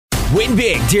Win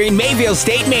big during Mayville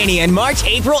State Mania in March,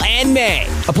 April, and May.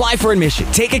 Apply for admission,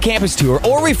 take a campus tour,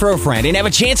 or refer a friend and have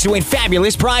a chance to win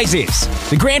fabulous prizes.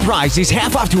 The grand prize is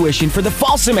half off tuition for the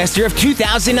fall semester of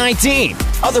 2019.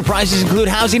 Other prizes include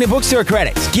housing and bookstore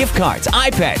credits, gift cards,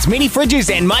 iPads, mini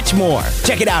fridges, and much more.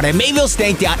 Check it out at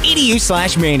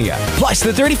mayvillestate.edu/mania. Plus,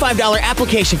 the $35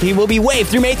 application fee will be waived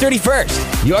through May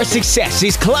 31st. Your success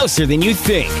is closer than you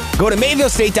think. Go to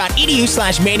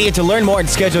mayvillestate.edu/mania to learn more and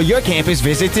schedule your campus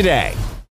visit today.